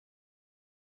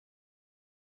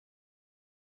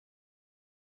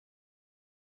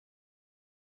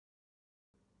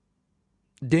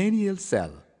Daniell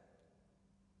cell.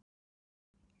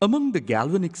 Among the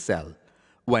galvanic cell,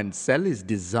 when cell is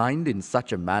designed in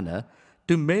such a manner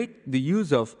to make the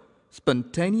use of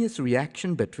spontaneous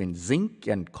reaction between zinc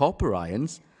and copper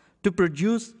ions to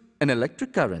produce an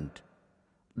electric current,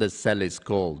 the cell is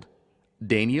called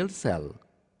Daniell cell.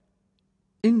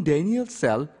 In Daniell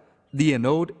cell, the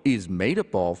anode is made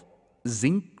up of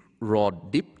zinc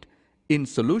rod dipped in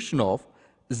solution of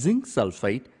zinc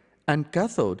sulfate and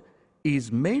cathode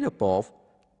is made up of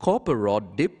copper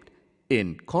rod dipped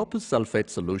in copper sulfate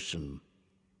solution.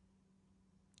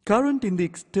 Current in the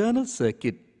external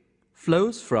circuit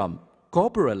flows from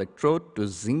copper electrode to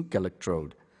zinc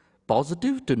electrode,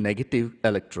 positive to negative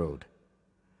electrode.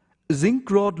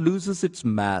 Zinc rod loses its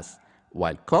mass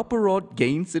while copper rod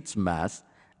gains its mass,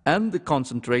 and the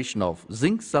concentration of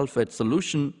zinc sulfate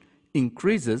solution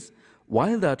increases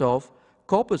while that of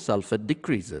copper sulfate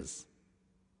decreases.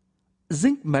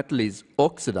 Zinc metal is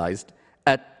oxidized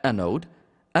at anode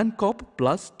and copper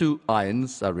plus 2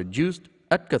 ions are reduced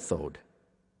at cathode.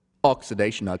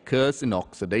 Oxidation occurs in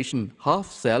oxidation half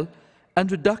cell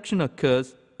and reduction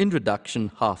occurs in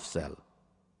reduction half cell.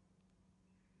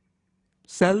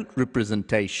 Cell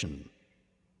representation.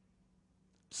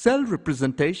 Cell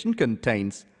representation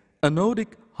contains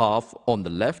anodic half on the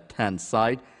left-hand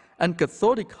side and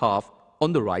cathodic half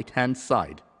on the right-hand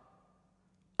side.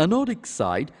 Anodic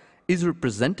side is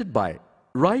represented by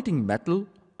writing metal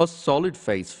or solid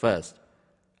phase first,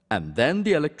 and then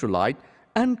the electrolyte,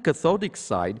 and cathodic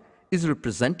side is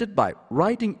represented by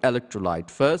writing electrolyte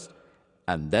first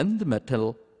and then the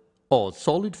metal or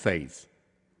solid phase.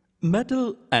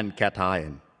 Metal and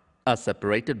cation are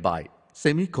separated by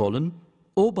semicolon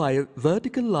or by a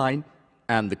vertical line,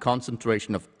 and the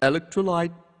concentration of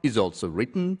electrolyte is also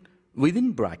written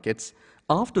within brackets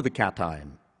after the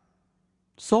cation.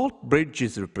 Salt bridge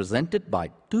is represented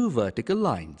by 2 vertical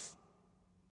lines.